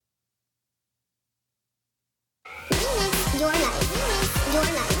Your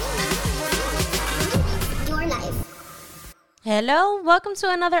life. Your life. Hello, welcome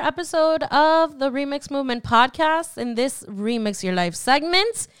to another episode of the Remix Movement podcast. In this Remix Your Life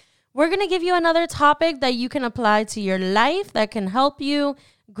segment, we're going to give you another topic that you can apply to your life that can help you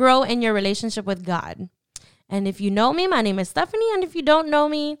grow in your relationship with God. And if you know me, my name is Stephanie. And if you don't know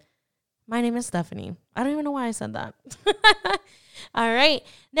me, my name is Stephanie. I don't even know why I said that. All right.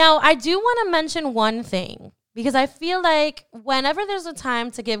 Now, I do want to mention one thing because I feel like whenever there's a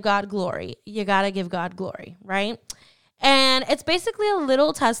time to give God glory, you got to give God glory, right? And it's basically a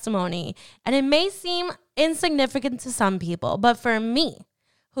little testimony, and it may seem insignificant to some people, but for me,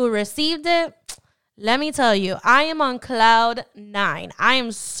 who received it, let me tell you, I am on cloud 9. I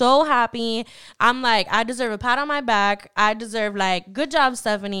am so happy. I'm like, I deserve a pat on my back. I deserve good job,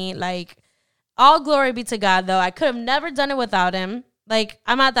 Stephanie. All glory be to God, though. I could have never done it without him.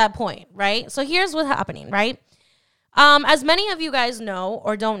 I'm at that point, right? So here's what's happening, right? As many of you guys know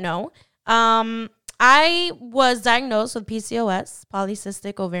or don't know, I was diagnosed with PCOS,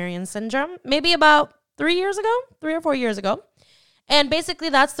 polycystic ovarian syndrome, maybe about 3 or 4 years ago. And basically,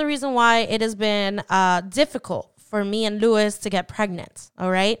 that's the reason why it has been difficult for me and Lewis to get pregnant,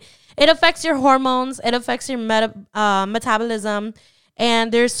 all right? It affects your hormones. It affects your metabolism.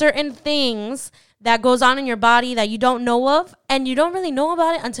 And there's certain things that goes on in your body that you don't know of, and you don't really know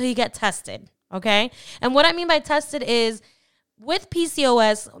about it until you get tested, okay? And what I mean by tested is with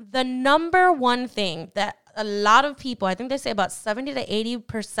PCOS, the number one thing that a lot of people, I think they say about 70 to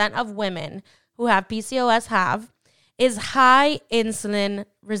 80% of women who have PCOS have, is high insulin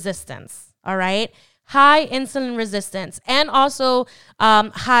resistance, all right? High insulin resistance and also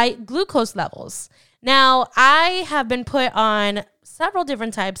high glucose levels. Now, I have been put on several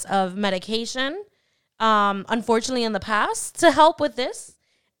different types of medication, unfortunately, in the past to help with this.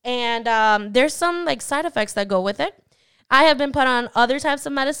 And there's some side effects that go with it. I have been put on other types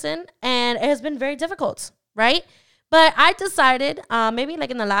of medicine, and it has been very difficult, right? But I decided maybe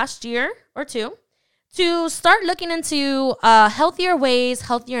in the last year or two to start looking into healthier ways,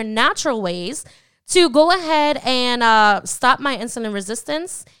 healthier natural ways to go ahead and stop my insulin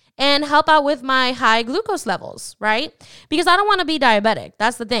resistance and help out with my high glucose levels, right? Because I don't want to be diabetic.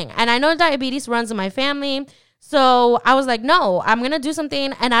 That's the thing. And I know diabetes runs in my family. So I was like, no, I'm going to do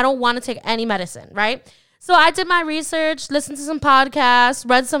something, and I don't want to take any medicine, right? So I did my research, listened to some podcasts,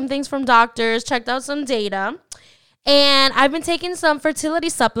 read some things from doctors, checked out some data, and I've been taking some fertility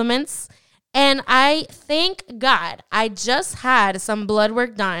supplements. And I thank God I just had some blood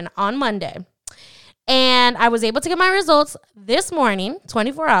work done on Monday. And I was able to get my results this morning,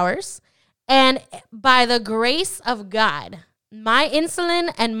 24 hours. And by the grace of God, my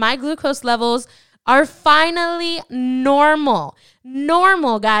insulin and my glucose levels are finally normal.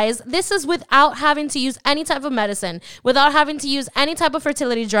 Normal, guys. This is without having to use any type of medicine, without having to use any type of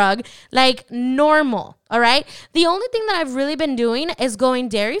fertility drug, normal, all right? The only thing that I've really been doing is going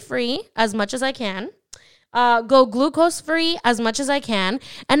dairy-free as much as I can, go glucose-free as much as I can,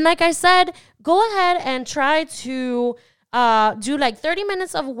 and like I said, go ahead and try to do 30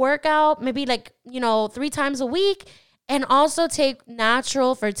 minutes of workout, maybe 3 times a week, and also take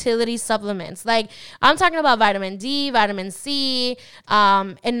natural fertility supplements. I'm talking about vitamin D, vitamin C,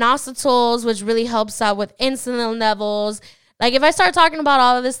 inositols, which really helps out with insulin levels. If I start talking about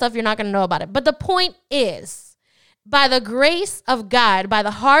all of this stuff, you're not going to know about it. But the point is, by the grace of God, by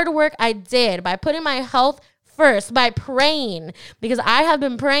the hard work I did, by putting my health first, by praying, because I have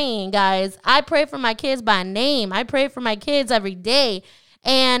been praying, guys. I pray for my kids by name. I pray for my kids every day.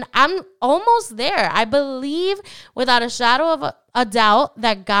 And I'm almost there. I believe without a shadow of a doubt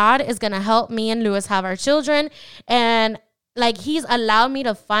that God is going to help me and Lewis have our children. And he's allowed me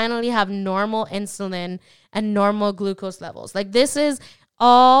to finally have normal insulin and normal glucose levels. This is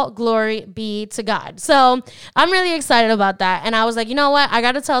all glory be to God. So I'm really excited about that. And I was like, you know what? I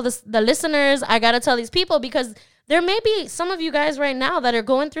got to tell the listeners, I got to tell these people, because there may be some of you guys right now that are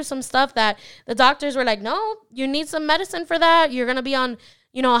going through some stuff that the doctors were like, no, you need some medicine for that. You're going to be on,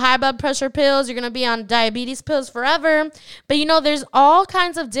 high blood pressure pills. You're going to be on diabetes pills forever. But, there's all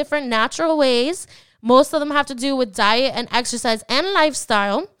kinds of different natural ways. Most of them have to do with diet and exercise and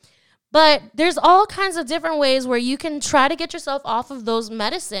lifestyle. But there's all kinds of different ways where you can try to get yourself off of those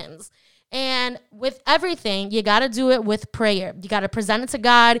medicines. And with everything, you got to do it with prayer. You got to present it to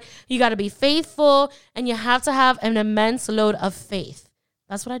God. You got to be faithful. And you have to have an immense load of faith.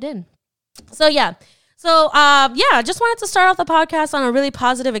 That's what I did. So, yeah. I just wanted to start off the podcast on a really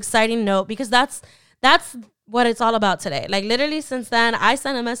positive, exciting note, because that's what it's all about today. Literally since then, I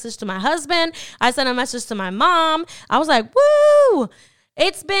sent a message to my husband. I sent a message to my mom. I was like, woo!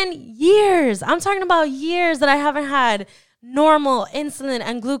 It's been years. I'm talking about years that I haven't had normal insulin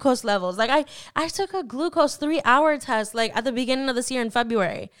and glucose levels. Like I took a glucose 3-hour test like at the beginning of this year in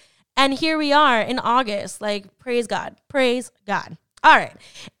February. And here we are in August. Like, praise God. Praise God. All right,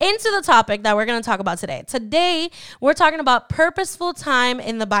 into the topic that we're going to talk about today. Today, we're talking about purposeful time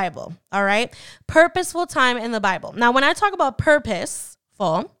in the Bible, all right? Purposeful time in the Bible. Now, when I talk about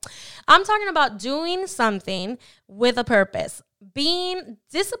purposeful, I'm talking about doing something with a purpose, being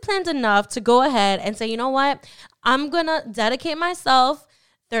disciplined enough to go ahead and say, you know what? I'm going to dedicate myself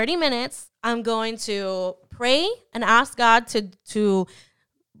 30 minutes. I'm going to pray and ask God to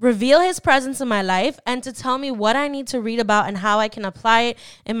reveal his presence in my life and to tell me what I need to read about and how I can apply it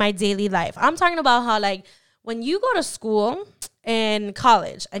in my daily life. I'm talking about how, like, when you go to school in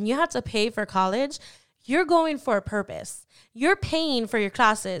college and you have to pay for college, you're going for a purpose. You're paying for your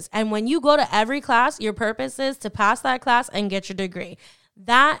classes. And when you go to every class, your purpose is to pass that class and get your degree.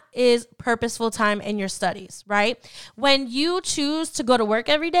 That is purposeful time in your studies, right? When you choose to go to work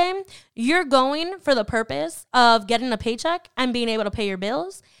every day, you're going for the purpose of getting a paycheck and being able to pay your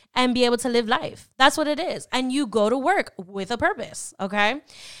bills and be able to live life. That's what it is. And you go to work with a purpose, okay?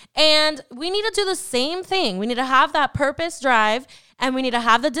 And we need to do the same thing. We need to have that purpose drive, and we need to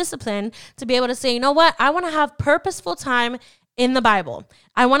have the discipline to be able to say, you know what? I want to have purposeful time in the Bible.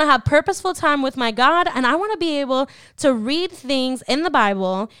 I want to have purposeful time with my God, and I want to be able to read things in the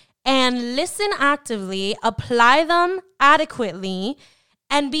Bible and listen actively, apply them adequately,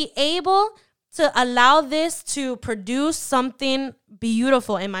 and be able to allow this to produce something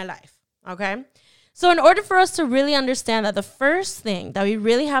beautiful in my life, okay? So in order for us to really understand that, the first thing that we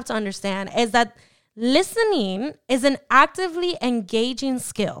really have to understand is that listening is an actively engaging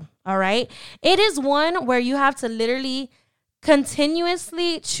skill, all right? It is one where you have to literally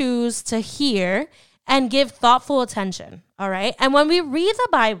continuously choose to hear and give thoughtful attention, all right? And when we read the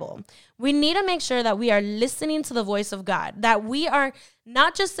Bible, we need to make sure that we are listening to the voice of God, that we are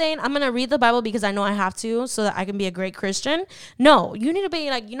not just saying, I'm going to read the Bible because I know I have to so that I can be a great Christian. No, you need to be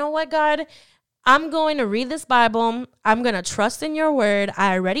like, you know what, God? I'm going to read this Bible. I'm going to trust in your word.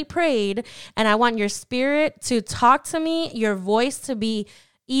 I already prayed, and I want your spirit to talk to me, your voice to be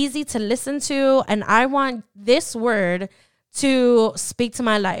easy to listen to, and I want this word to speak to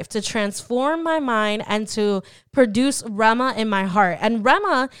my life, to transform my mind, and to produce rema in my heart. And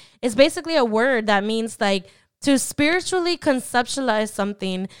rema is basically a word that means like to spiritually conceptualize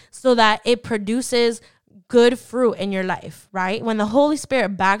something so that it produces good fruit in your life, right? When the Holy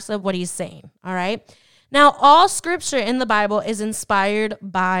Spirit backs up what he's saying, all right? Now, all scripture in the Bible is inspired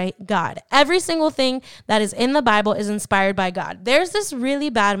by God. Every single thing that is in the Bible is inspired by God. There's this really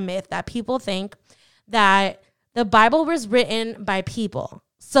bad myth that people think that the Bible was written by people.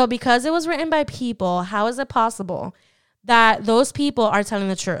 So because it was written by people, how is it possible that those people are telling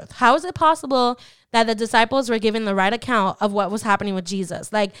the truth? How is it possible that the disciples were given the right account of what was happening with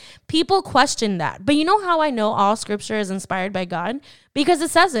Jesus? Like, people question that. But you know how I know all scripture is inspired by God? Because it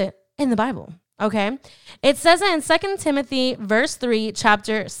says it in the Bible, okay? It says it in 2 Timothy verse 3,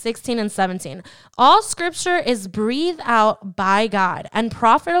 chapter 16 and 17. All scripture is breathed out by God and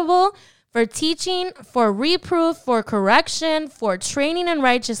profitable for teaching, for reproof, for correction, for training in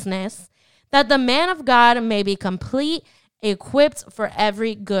righteousness, that the man of God may be complete, equipped for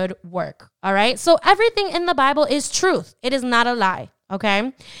every good work. All right? So everything in the Bible is truth. It is not a lie.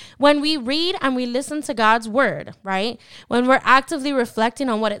 Okay? When we read and we listen to God's word, right? When we're actively reflecting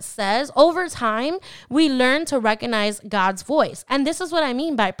on what it says, over time, we learn to recognize God's voice. And this is what I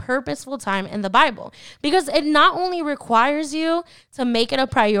mean by purposeful time in the Bible, because it not only requires you to make it a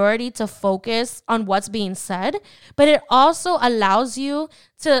priority to focus on what's being said, but it also allows you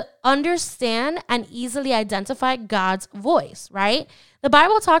to understand and easily identify God's voice, right? The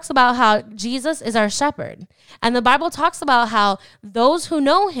Bible talks about how Jesus is our shepherd. And the Bible talks about how those who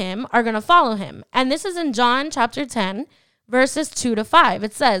know him are going to follow him. And this is in John chapter 10, verses 2 to 5.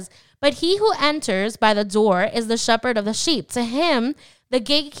 It says, "But he who enters by the door is the shepherd of the sheep. To him the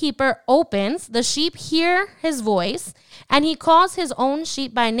gatekeeper opens, the sheep hear his voice, and he calls his own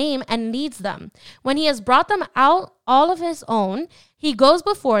sheep by name and leads them. When he has brought them out, all of his own, he goes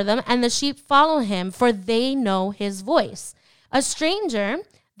before them, and the sheep follow him, for they know his voice. A stranger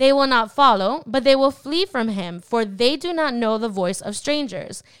they will not follow, but they will flee from him, for they do not know the voice of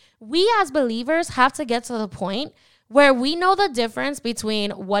strangers." We as believers have to get to the point where we know the difference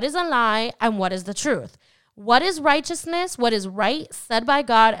between what is a lie and what is the truth. What is righteousness, what is right, said by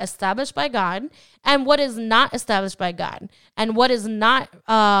God, established by God, and what is not established by God, and what is not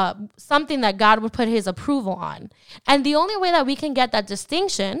something that God would put his approval on. And the only way that we can get that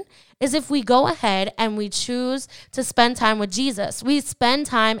distinction is if we go ahead and we choose to spend time with Jesus. We spend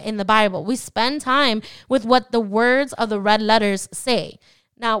time in the Bible. We spend time with what the words of the red letters say.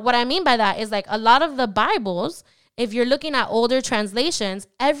 Now, what I mean by that is like a lot of the Bibles, if you're looking at older translations,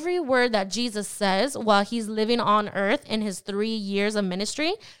 every word that Jesus says while he's living on earth in his 3 years of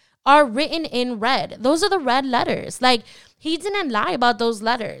ministry are written in red. Those are the red letters. Like, he didn't lie about those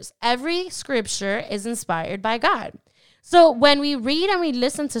letters. Every scripture is inspired by God. So when we read and we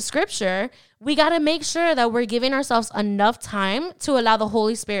listen to scripture, we got to make sure that we're giving ourselves enough time to allow the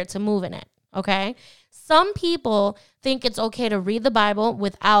Holy Spirit to move in it, okay? Some people think it's okay to read the Bible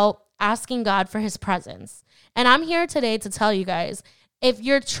without asking God for his presence. And I'm here today to tell you guys, if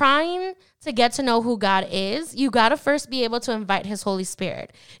you're trying to get to know who God is, you got to first be able to invite his Holy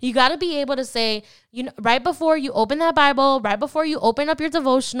Spirit. You got to be able to say, you know, right before you open that Bible, right before you open up your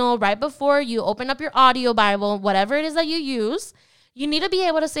devotional, right before you open up your audio Bible, whatever it is that you use, you need to be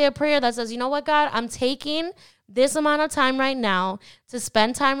able to say a prayer that says, you know what, God, I'm taking this amount of time right now to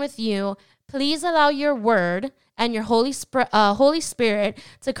spend time with you. Please allow your word and your Holy Spirit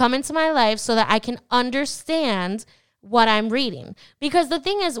to come into my life so that I can understand what I'm reading. Because the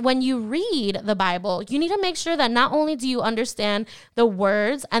thing is, when you read the Bible, you need to make sure that not only do you understand the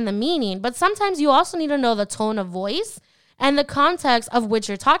words and the meaning, but sometimes you also need to know the tone of voice and the context of which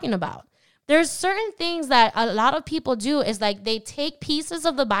you're talking about. There's certain things that a lot of people do is like they take pieces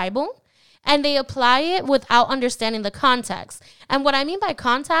of the Bible and they apply it without understanding the context. And what I mean by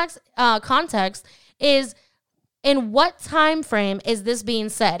context is, in what time frame is this being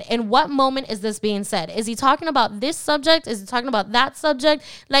said? In what moment is this being said? Is he talking about this subject? Is he talking about that subject?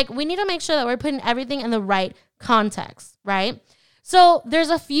 Like, we need to make sure that we're putting everything in the right context, right? So there's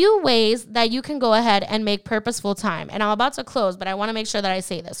a few ways that you can go ahead and make purposeful time. And I'm about to close, but I want to make sure that I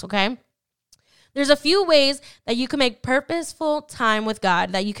say this, okay? There's a few ways that you can make purposeful time with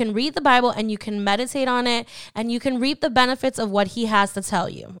God, that you can read the Bible and you can meditate on it and you can reap the benefits of what he has to tell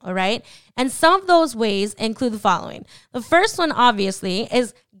you, all right? And some of those ways include the following. The first one, obviously,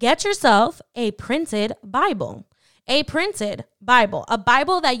 is get yourself a printed Bible. A printed Bible, a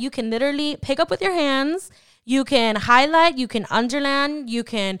Bible that you can literally pick up with your hands. You can highlight, you can underline, you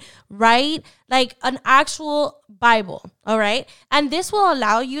can write, like an actual Bible, all right? And this will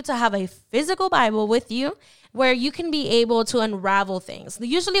allow you to have a physical Bible with you where you can be able to unravel things.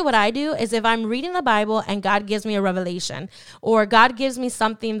 Usually what I do is if I'm reading the Bible and God gives me a revelation or God gives me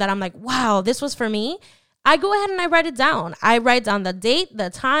something that I'm like, wow, this was for me, I go ahead and I write it down. I write down the date, the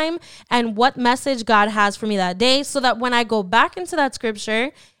time, and what message God has for me that day so that when I go back into that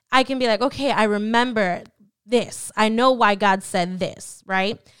scripture, I can be like, okay, I remember this. I know why God said this,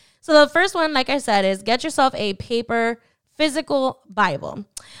 right? So the first one, like I said, is get yourself a paper, physical Bible.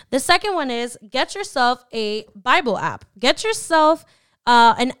 The second one is get yourself a Bible app. Get yourself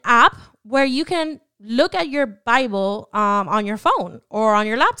an app where you can look at your Bible on your phone or on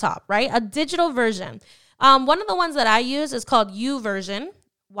your laptop, right? A digital version. One of the ones that I use is called YouVersion,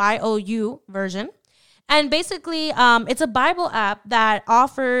 Y-O-U version. And basically, it's a Bible app that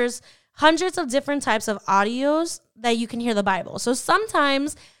offers hundreds of different types of audios that you can hear the Bible. So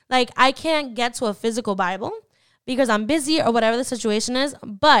sometimes, like, I can't get to a physical Bible because I'm busy or whatever the situation is,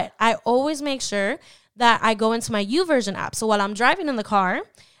 but I always make sure that I go into my YouVersion app. So while I'm driving in the car,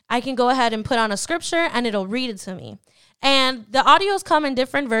 I can go ahead and put on a scripture and it'll read it to me. And the audios come in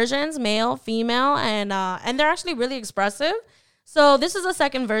different versions, male, female, and they're actually really expressive. So this is a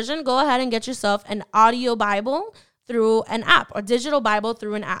second version. Go ahead and get yourself an audio Bible through an app, or digital Bible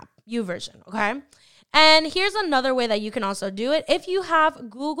through an app, YouVersion, okay? And here's another way that you can also do it. If you have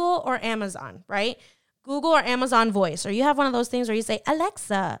Google or Amazon, right? Google or Amazon Voice, or you have one of those things where you say,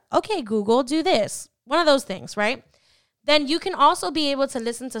 Alexa, okay, Google, do this. One of those things, right? Then you can also be able to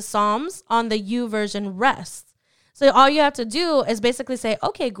listen to Psalms on the YouVersion Rest. So all you have to do is basically say,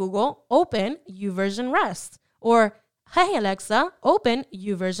 okay, Google, open YouVersion Rest. Or, hey, Alexa, open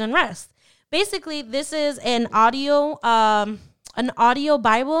YouVersion Rest. Basically, this is an audio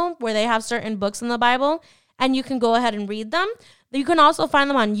Bible where they have certain books in the Bible, and you can go ahead and read them. You can also find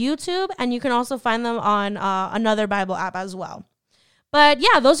them on YouTube, and you can also find them on another Bible app as well. But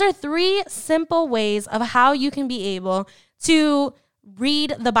yeah, those are 3 simple ways of how you can be able to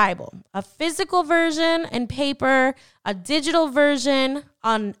read the Bible. A physical version in paper, a digital version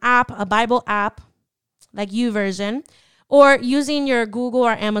on an app, a Bible app like YouVersion, or using your Google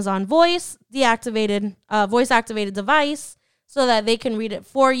or Amazon voice activated device so that they can read it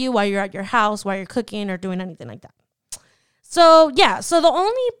for you while you're at your house, while you're cooking or doing anything like that. So yeah, so the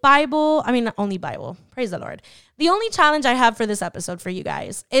only challenge I have for this episode for you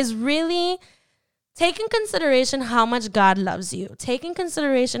guys is really take in consideration how much God loves you. Take in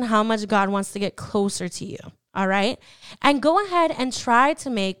consideration how much God wants to get closer to you. All right. And go ahead and try to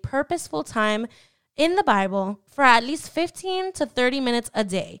make purposeful time in the Bible for at least 15 to 30 minutes a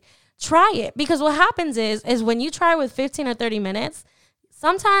day. Try it, because what happens is when you try with 15 or 30 minutes,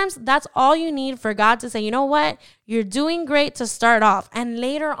 sometimes that's all you need for God to say, you know what, you're doing great to start off. And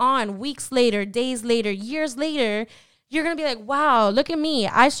later on, weeks later, days later, years later, you're going to be like, wow, look at me.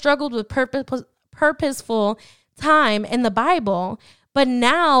 I struggled with purposeful time in the Bible. But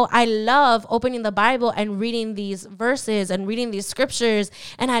now I love opening the Bible and reading these verses and reading these scriptures.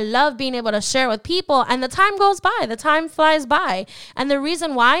 And I love being able to share with people. And the time goes by. The time flies by. And the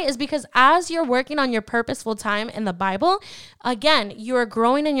reason why is because as you're working on your purposeful time in the Bible, again, you're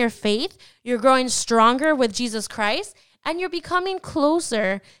growing in your faith. You're growing stronger with Jesus Christ. And you're becoming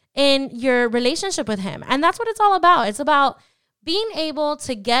closer in your relationship with him. And that's what it's all about. It's about being able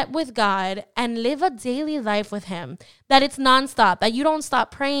to get with God and live a daily life with him, that it's nonstop, that you don't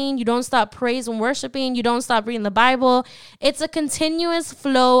stop praying, you don't stop praise and worshiping, you don't stop reading the Bible. It's a continuous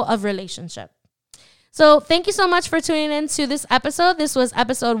flow of relationship. So thank you so much for tuning in to this episode. This was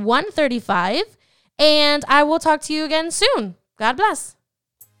episode 135, and I will talk to you again soon. God bless.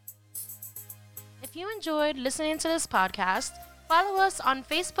 If you enjoyed listening to this podcast, follow us on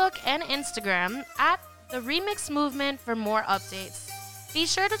Facebook and Instagram at The Remix Movement for more updates. Be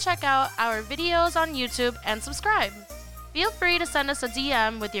sure to check out our videos on YouTube and subscribe. Feel free to send us a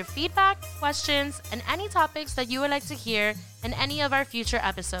DM with your feedback, questions, and any topics that you would like to hear in any of our future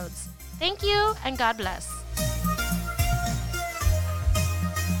episodes. Thank you, and God bless.